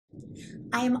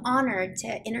I am honored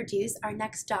to introduce our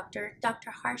next doctor,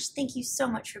 Dr. Harch. Thank you so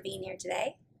much for being here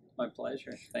today. My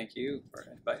pleasure. Thank you for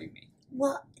inviting me.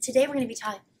 Well, today we're going to be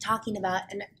talking about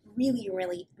a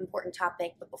really important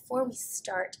topic. But before we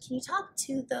start, can you talk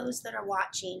to those that are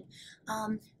watching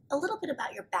a little bit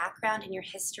about your background and your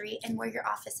history and where your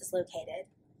office is located?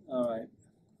 All right.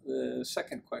 The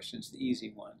second question is the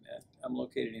easy one. I'm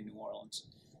located in New Orleans,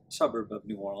 suburb of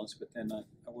New Orleans, but then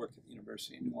I work at the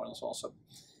University of New Orleans also.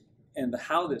 And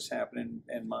how this happened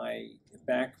and my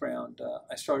background,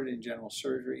 I started in general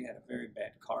surgery, had a very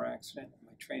bad car accident in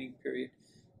my training period,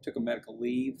 took a medical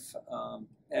leave,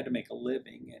 had to make a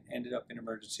living, and ended up in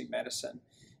emergency medicine.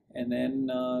 And then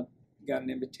got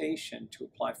an invitation to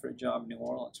apply for a job in New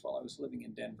Orleans while I was living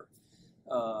in Denver.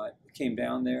 Came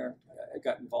down there, I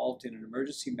got involved in an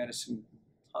emergency medicine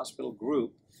hospital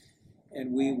group,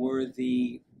 and we were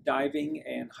the diving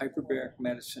and hyperbaric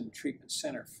medicine treatment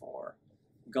center for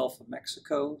Gulf of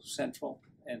Mexico, Central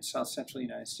and South Central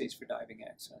United States for diving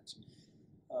accidents.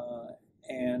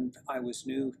 And I was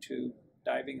new to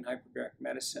diving and hyperbaric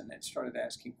medicine and started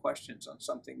asking questions on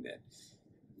something that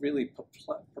really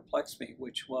perplexed me,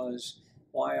 which was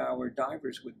why our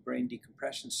divers with brain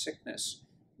decompression sickness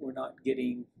were not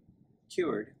getting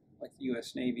cured like the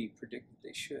U.S. Navy predicted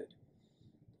they should.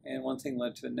 And one thing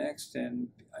led to the next, and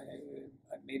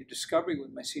I made a discovery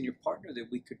with my senior partner that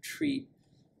we could treat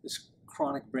this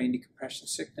chronic brain decompression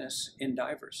sickness in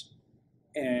divers.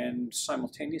 And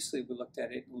simultaneously, we looked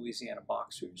at it in Louisiana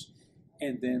boxers,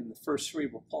 and then the first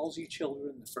cerebral palsy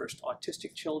children, the first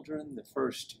autistic children, the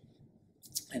first,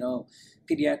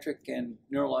 pediatric and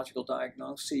neurological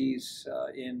diagnoses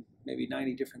in maybe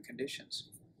 90 different conditions.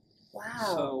 Wow.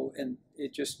 So, and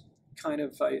it just kind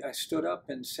of, I stood up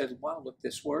and said, wow, look,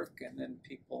 this work. And then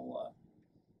people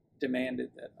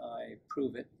demanded that I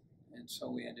prove it. And so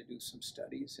we had to do some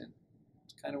studies, and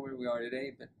it's kind of where we are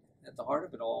today. But at the heart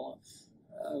of it all,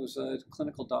 I was a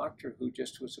clinical doctor who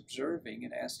just was observing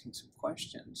and asking some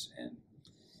questions. And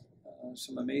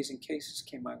some amazing cases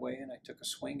came my way, and I took a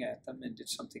swing at them and did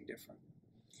something different.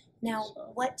 Now,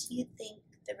 what do you think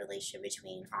the relation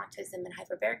between autism and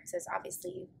hyperbaric is?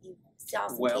 Obviously, you saw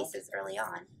some cases early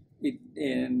on.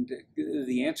 And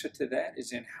the answer to that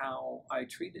is in how I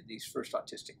treated these first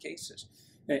autistic cases.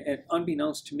 And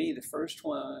unbeknownst to me, the first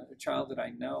child that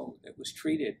I know that was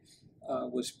treated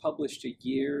was published a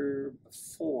year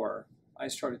before I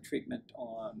started treatment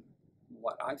on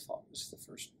what I thought was the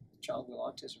first child with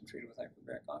autism treated with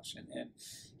hyperbaric oxygen. And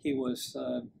he was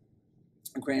a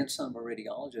grandson of a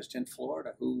radiologist in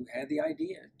Florida who had the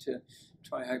idea to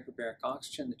try hyperbaric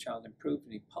oxygen. The child improved,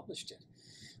 and he published it.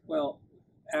 Well,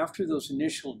 after those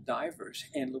initial divers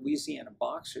and Louisiana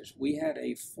boxers, we had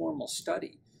a formal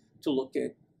study to look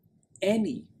at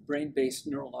any brain-based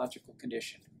neurological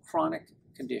condition, chronic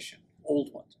condition,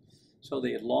 old ones. So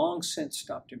they had long since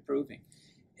stopped improving.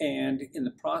 And in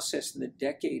the process, in the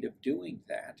decade of doing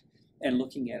that and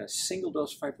looking at a single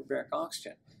dose of hyperbaric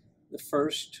oxygen, the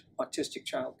first autistic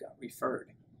child got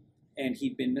referred. And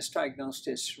he'd been misdiagnosed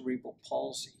as cerebral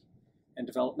palsy and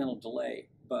developmental delay,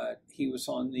 but he was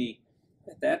on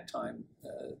at that time,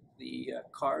 the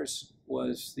CARS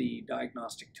was the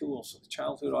diagnostic tool. So the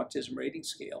Childhood Autism Rating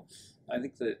Scale, I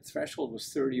think the threshold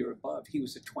was 30 or above. He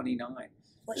was at 29.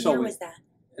 What year was that?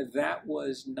 That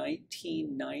was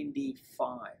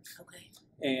 1995. Okay.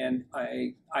 And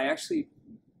I actually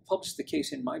published the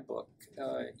case in my book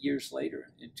years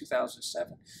later, in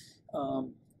 2007.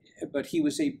 But he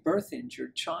was a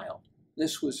birth-injured child.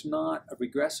 This was not a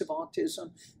regressive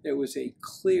autism. There was a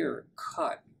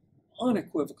clear-cut,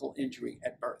 unequivocal injury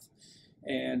at birth.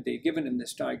 And they'd given him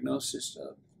this diagnosis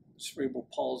of cerebral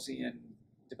palsy and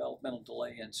developmental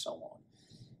delay and so on.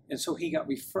 And so he got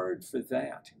referred for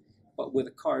that, but with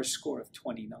a CARS score of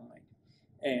 29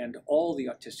 and all the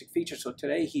autistic features. So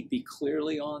today he'd be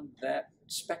clearly on that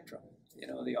spectrum,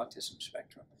 the autism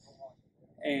spectrum.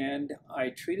 And I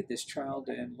treated this child,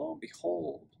 and lo and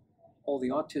behold, all the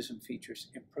autism features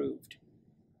improved.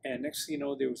 And next thing you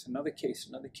know, there was another case,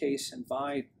 and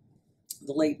by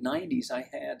the late 90s, I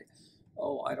had,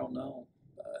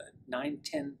 9,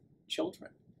 10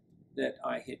 children that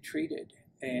I had treated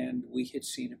and we had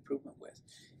seen improvement with.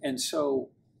 And so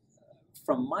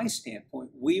from my standpoint,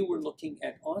 we were looking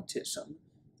at autism,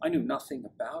 I knew nothing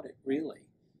about it really,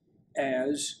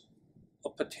 as a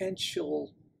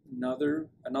potential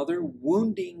another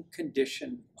wounding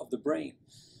condition of the brain.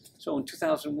 So in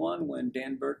 2001, when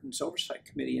Dan Burton's Oversight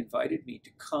Committee invited me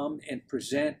to come and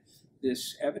present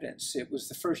this evidence, it was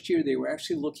the first year they were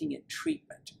actually looking at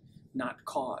treatment, not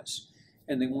cause.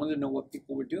 And they wanted to know what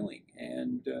people were doing.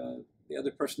 And the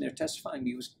other person there testifying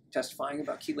me was testifying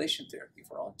about chelation therapy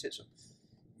for autism.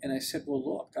 And I said, well,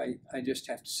 look, I just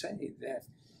have to say that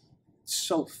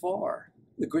so far,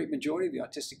 the great majority of the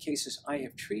autistic cases I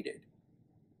have treated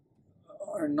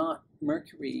are not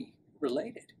mercury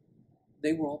related.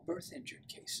 They were all birth injured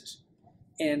cases.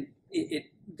 And it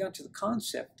got to the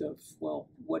concept of, well,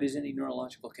 what is any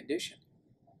neurological condition?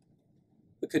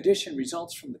 The condition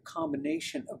results from the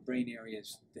combination of brain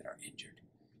areas that are injured.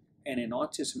 And in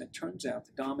autism, it turns out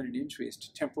the dominant injury is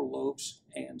to temporal lobes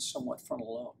and somewhat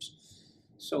frontal lobes.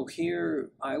 So here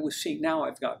I was seeing, now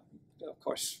I've got, of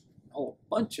course, a whole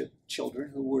bunch of children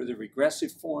who were the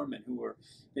regressive form and who were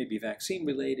maybe vaccine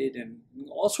related and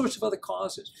all sorts of other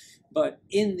causes. But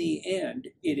in the end,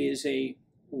 it is a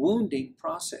wounding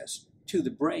process to the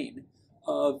brain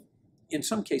of, in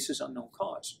some cases, unknown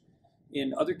cause.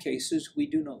 In other cases, we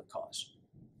do know the cause.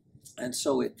 And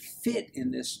so it fit in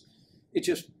this, it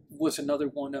just was another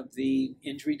one of the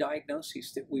injury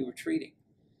diagnoses that we were treating.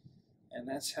 And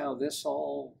that's how this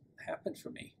all happened for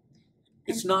me.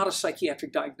 It's not a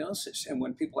psychiatric diagnosis. And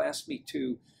when people ask me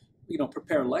to,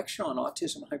 prepare a lecture on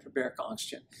autism hyperbaric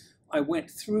oxygen, I went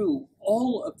through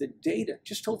all of the data,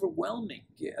 just overwhelming,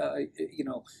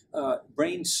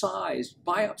 brain size,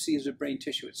 biopsies of brain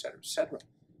tissue, et cetera,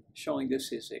 showing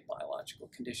this is a biological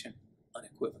condition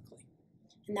unequivocally.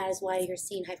 And that is why you're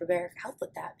seeing hyperbaric help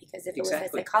with that, because if it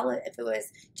Exactly. was if it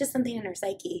was just something in our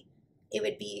psyche, it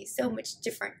would be so much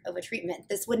different of a treatment.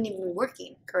 This wouldn't even be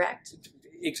working, correct?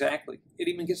 Exactly. It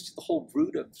even gets to the whole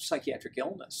root of psychiatric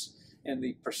illness and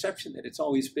the perception that it's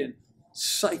always been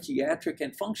psychiatric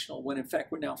and functional, when in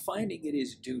fact we're now finding it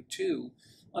is due to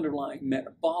underlying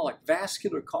metabolic,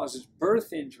 vascular causes,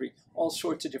 birth injury, all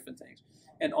sorts of different things.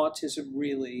 And autism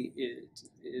really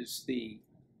is the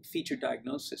feature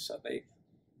diagnosis of a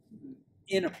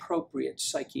inappropriate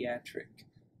psychiatric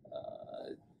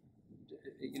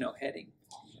heading.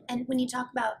 And when you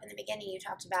talk about, in the beginning, you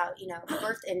talked about,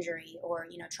 birth injury or,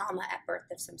 trauma at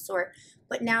birth of some sort.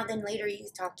 But now then later you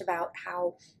talked about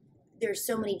how there's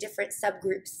so many different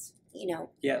subgroups,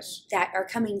 Yes. that are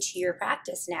coming to your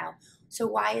practice now. So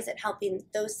why is it helping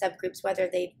those subgroups, whether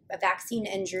they a vaccine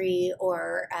injury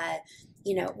or,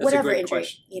 whatever injury,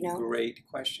 Great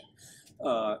question.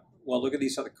 Well, look at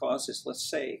these other causes. Let's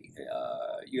say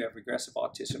you have regressive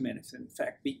autism, and if in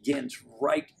fact begins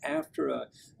right after a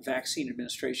vaccine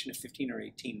administration of 15 or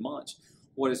 18 months,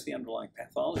 what is the underlying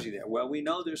pathology there? Well, we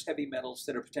know there's heavy metals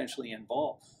that are potentially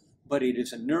involved, but it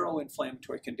is a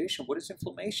neuroinflammatory condition. What is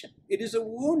inflammation? It is a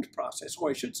wound process, or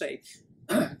I should say,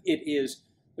 it is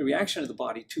the reaction of the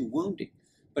body to wounding.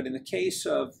 But in the case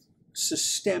of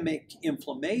systemic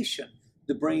inflammation,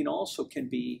 the brain also can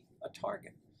be a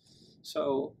target.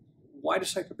 So why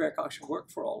does hyperbaric oxygen work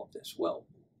for all of this? Well,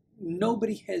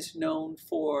 nobody has known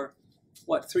for,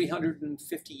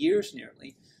 350 years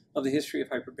nearly of the history of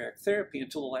hyperbaric therapy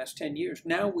until the last 10 years.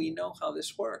 Now we know how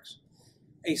this works.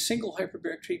 A single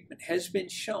hyperbaric treatment has been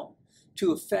shown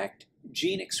to affect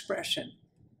gene expression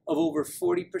of over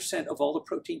 40% of all the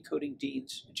protein coding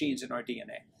genes in our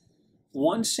DNA.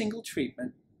 One single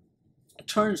treatment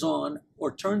turns on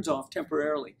or turns off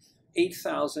temporarily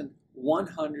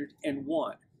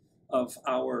 8,101 of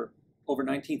our over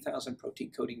 19,000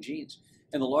 protein coding genes.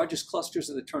 And the largest clusters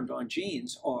of the turned on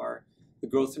genes are the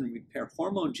growth and repair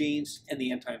hormone genes and the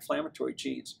anti-inflammatory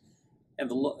genes. And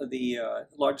the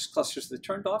largest clusters of the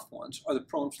turned off ones are the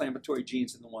pro-inflammatory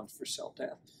genes and the ones for cell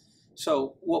death.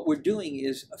 So what we're doing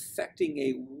is affecting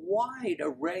a wide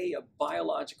array of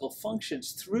biological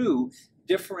functions through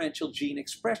differential gene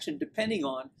expression depending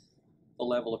on the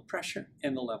level of pressure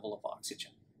and the level of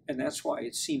oxygen. And that's why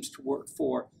it seems to work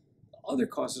for other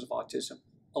causes of autism,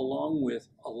 along with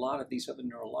a lot of these other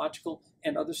neurological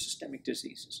and other systemic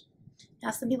diseases.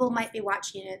 Now, some people might be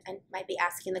watching it and might be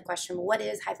asking the question, what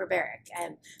is hyperbaric?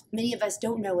 And many of us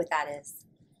don't know what that is.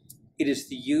 It is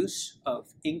the use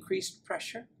of increased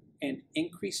pressure and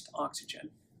increased oxygen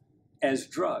as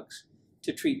drugs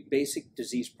to treat basic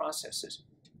disease processes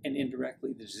and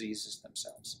indirectly the diseases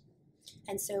themselves.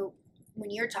 And so when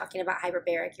you're talking about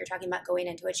hyperbaric, you're talking about going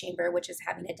into a chamber, which is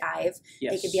having a dive.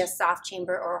 Yes. It could be a soft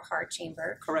chamber or a hard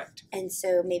chamber. Correct. And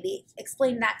so maybe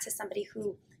explain that to somebody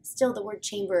who still the word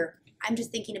chamber, I'm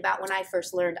just thinking about when I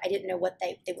first learned, I didn't know what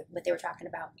they were talking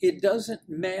about. It doesn't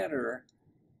matter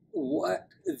what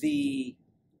the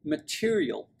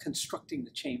material constructing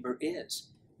the chamber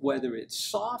is, whether it's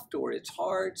soft or it's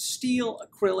hard, steel,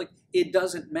 acrylic, it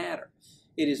doesn't matter.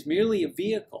 It is merely a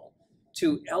vehicle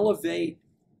to elevate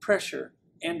pressure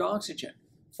and oxygen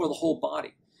for the whole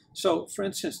body. So, for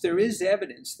instance, there is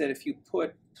evidence that if you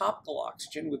put topical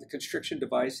oxygen with a constriction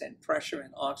device and pressure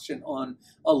and oxygen on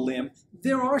a limb,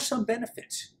 there are some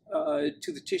benefits.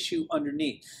 to the tissue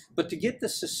underneath. But to get the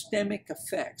systemic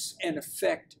effects and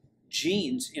affect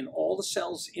genes in all the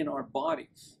cells in our body,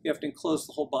 you have to enclose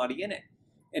the whole body in it.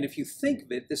 And if you think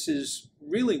of it, this is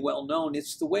really well known.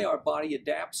 It's the way our body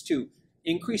adapts to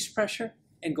increased pressure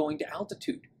and going to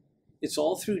altitude. It's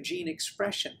all through gene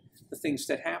expression, the things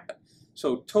that happen.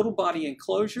 So total body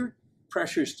enclosure,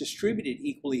 pressure is distributed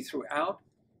equally throughout,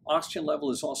 oxygen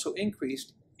level is also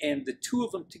increased, and the two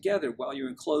of them together, while you're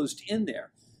enclosed in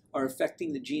there, are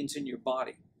affecting the genes in your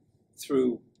body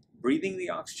through breathing the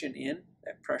oxygen in,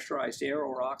 that pressurized air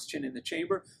or oxygen in the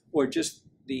chamber, or just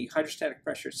the hydrostatic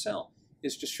pressure itself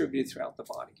is distributed throughout the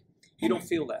body. You don't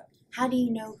feel that. How do you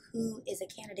know who is a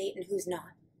candidate and who's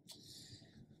not?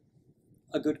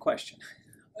 A good question.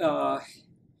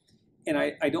 And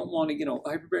I don't want to,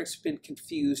 hyperbaric's been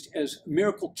confused as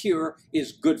miracle cure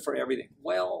is good for everything.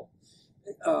 Well,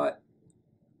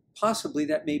 possibly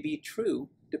that may be true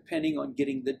depending on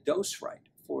getting the dose right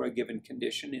for a given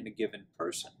condition in a given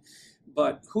person.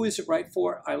 But who is it right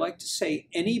for? I like to say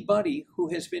anybody who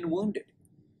has been wounded.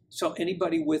 So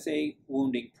anybody with a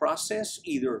wounding process,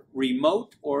 either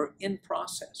remote or in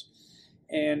process.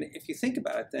 And if you think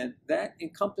about it, then that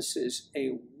encompasses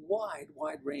a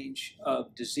wide range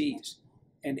of disease.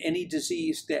 And any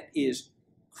disease that is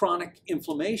chronic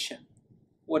inflammation,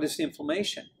 what is the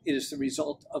inflammation? It is the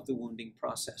result of the wounding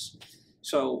process.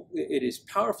 So it is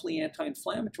powerfully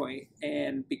anti-inflammatory,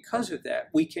 and because of that,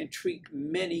 we can treat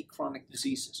many chronic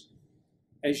diseases,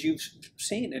 as you've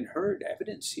seen and heard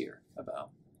evidence here about.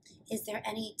 Is there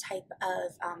any type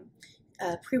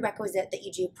of prerequisite that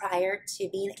you do prior to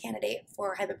being a candidate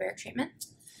for hyperbaric treatment?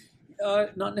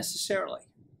 Not necessarily.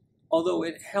 Although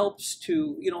it helps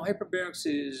to, hyperbarics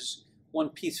is one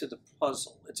piece of the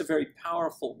puzzle. It's a very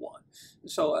powerful one.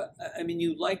 So,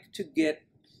 you like to get,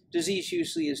 disease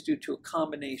usually is due to a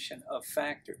combination of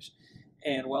factors.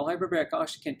 And while hyperbaric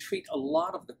oxygen can treat a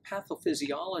lot of the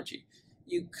pathophysiology,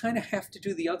 you kind of have to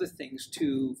do the other things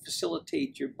to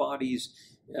facilitate your body's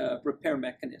repair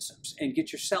mechanisms and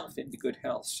get yourself into good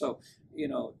health. So,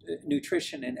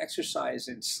 nutrition and exercise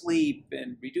and sleep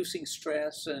and reducing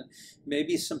stress and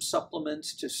maybe some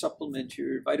supplements to supplement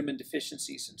your vitamin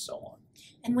deficiencies and so on.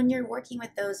 And when you're working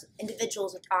with those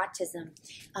individuals with autism,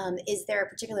 is there a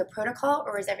particular protocol,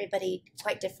 or is everybody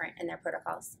quite different in their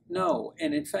protocols? No,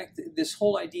 and in fact, this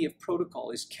whole idea of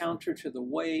protocol is counter to the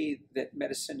way that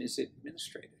medicine is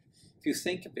administered. If you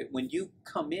think of it, when you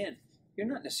come in, you're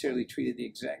not necessarily treated the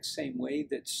exact same way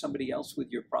that somebody else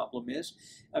with your problem is.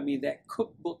 That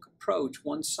cookbook approach,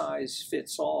 one size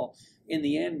fits all, in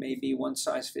the end may be one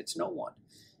size fits no one.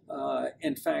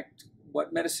 In fact,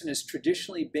 what medicine has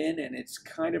traditionally been, and it's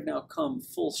kind of now come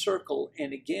full circle,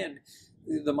 and again,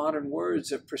 the modern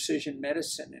words of precision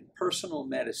medicine and personal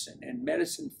medicine and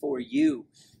medicine for you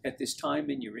at this time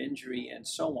in your injury and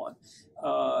so on.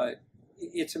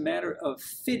 It's a matter of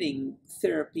fitting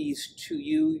therapies to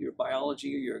you, your biology,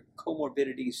 your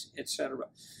comorbidities, etc.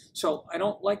 So I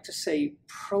don't like to say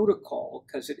protocol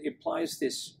because it implies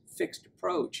this fixed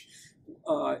approach.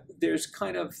 There's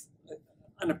kind of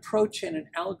an approach and an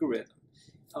algorithm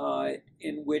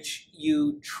in which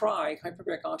you try,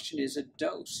 hyperbaric oxygen is a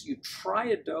dose. You try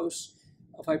a dose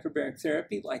of hyperbaric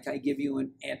therapy, like I give you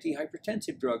an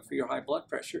antihypertensive drug for your high blood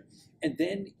pressure, and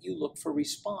then you look for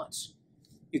response.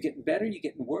 You're getting better, you're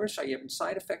getting worse, are you having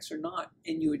side effects or not,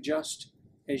 and you adjust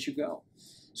as you go.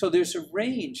 So there's a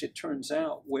range, it turns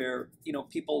out, where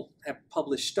people have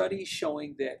published studies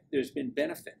showing that there's been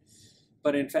benefit.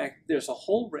 But in fact, there's a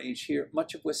whole range here,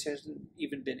 much of which hasn't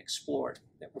even been explored,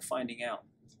 that we're finding out.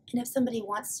 And if somebody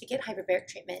wants to get hyperbaric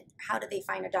treatment, how do they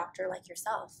find a doctor like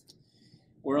yourself?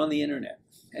 We're on the internet,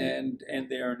 and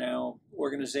there are now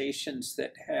organizations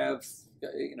that have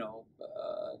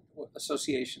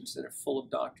associations that are full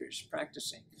of doctors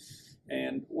practicing.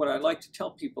 And what I like to tell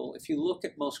people, if you look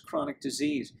at most chronic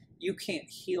disease, you can't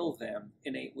heal them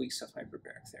in 8 weeks of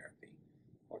hyperbaric therapy,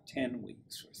 or 10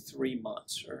 weeks, or 3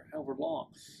 months, or however long.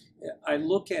 I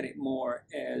look at it more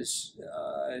as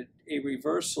a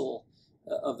reversal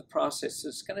of the process.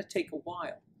 It's going to take a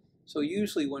while. So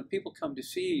usually when people come to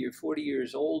see you, you're 40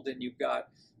 years old and you've got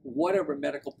whatever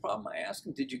medical problem, I ask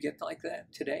them, did you get like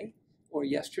that today or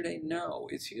yesterday? No.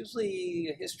 It's usually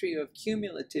a history of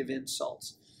cumulative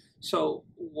insults. So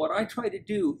what I try to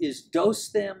do is dose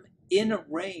them in a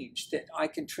range that I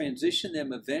can transition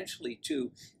them eventually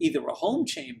to either a home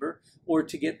chamber or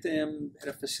to get them at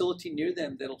a facility near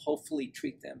them that'll hopefully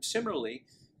treat them similarly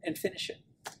and finish it.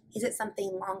 Is it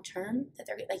something long-term that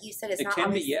they're, like you said, it's not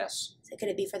always? It can be, yes. So could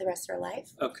it be for the rest of their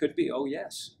life? Could be, oh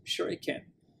yes, sure it can.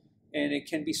 And it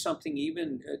can be something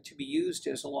even to be used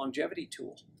as a longevity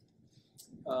tool.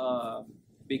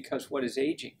 because what is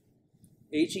aging?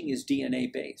 Aging is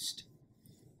DNA based.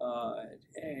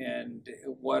 And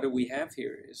what do we have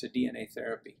here is a DNA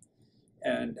therapy.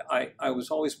 And I was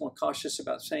always more cautious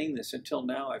about saying this until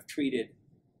now. I've treated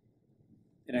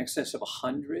in excess of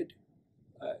 100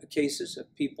 cases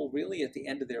of people really at the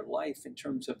end of their life in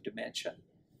terms of dementia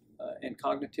and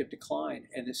cognitive decline.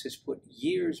 And this has put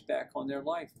years back on their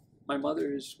life. My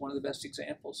mother is one of the best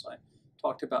examples. I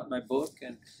talked about in my book.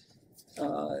 And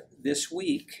this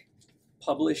week,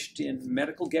 published in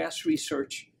Medical Gas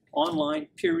Research, online,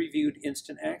 peer-reviewed,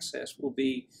 instant access, will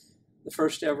be the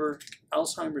first ever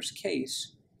Alzheimer's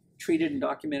case treated and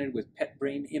documented with PET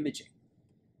brain imaging.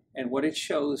 And what it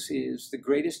shows is the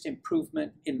greatest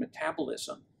improvement in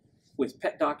metabolism with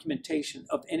PET documentation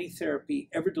of any therapy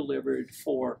ever delivered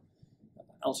for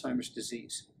Alzheimer's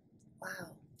disease.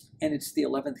 Wow. And it's the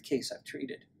 11th case I've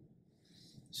treated.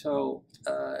 So,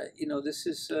 this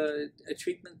is a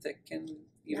treatment that can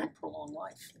even prolong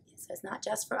life. So it's not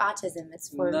just for autism, it's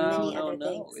for many other things.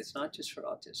 No, it's not just for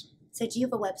autism. So do you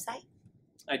have a website?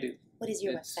 I do. What is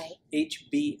your website?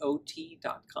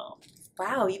 HBOT.com.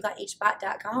 Wow, you got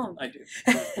HBOT.com. I do.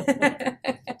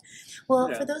 Well,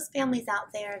 Yeah. for those families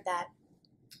out there that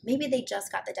maybe they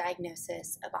just got the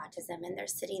diagnosis of autism and they're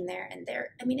sitting there and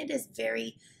it is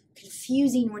very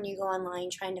confusing when you go online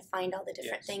trying to find all the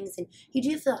different things, and you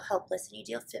do feel helpless and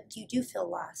you do feel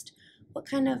lost. What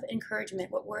kind of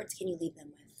encouragement, what words can you leave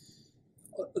them with?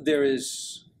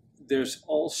 There's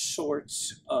all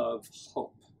sorts of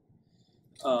hope.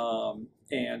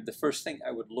 And the first thing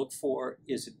I would look for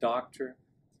is a doctor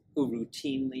who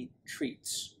routinely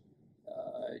treats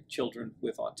children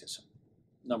with autism,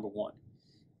 number one.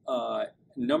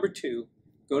 Number two,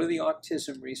 go to the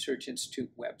Autism Research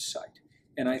Institute website.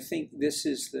 And I think this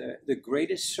is the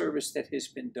greatest service that has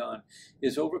been done,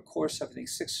 is over a course of, I think,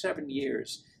 6-7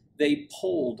 years, they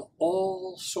polled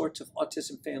all sorts of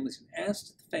autism families and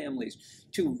asked the families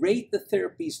to rate the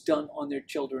therapies done on their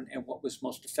children and what was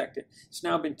most effective. It's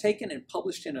now been taken and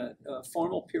published in a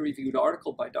formal peer-reviewed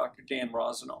article by Dr. Dan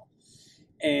Rosenow.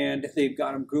 And they've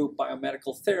got them grouped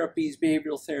biomedical therapies,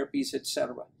 behavioral therapies,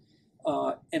 etc.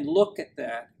 And look at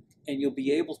that, and you'll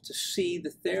be able to see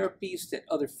the therapies that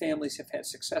other families have had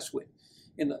success with.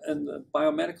 In the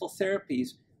biomedical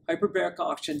therapies, hyperbaric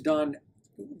oxygen done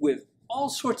with all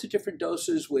sorts of different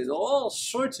doses with all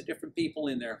sorts of different people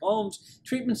in their homes,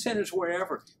 treatment centers,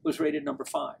 wherever, was rated number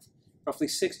 5. Roughly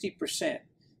 60%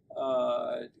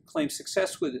 claimed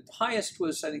success with it. The highest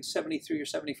was, I think, 73 or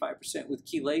 75% with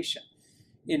chelation.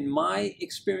 In my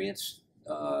experience,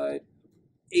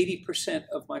 80%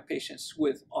 of my patients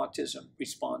with autism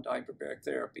respond to hyperbaric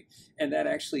therapy. And that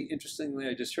actually, interestingly,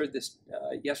 I just heard this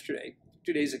yesterday,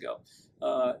 2 days ago,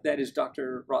 that is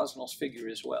Dr. Rosnell's figure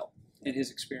as well, in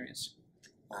his experience.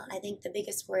 Well, I think the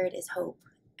biggest word is hope,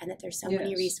 and that there's so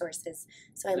many resources.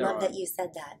 So I love that you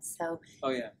said that. So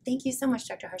thank you so much,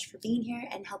 Dr. Harch, for being here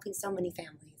and helping so many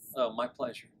families. Oh, my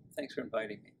pleasure. Thanks for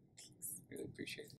inviting me. Thanks. Really appreciate it.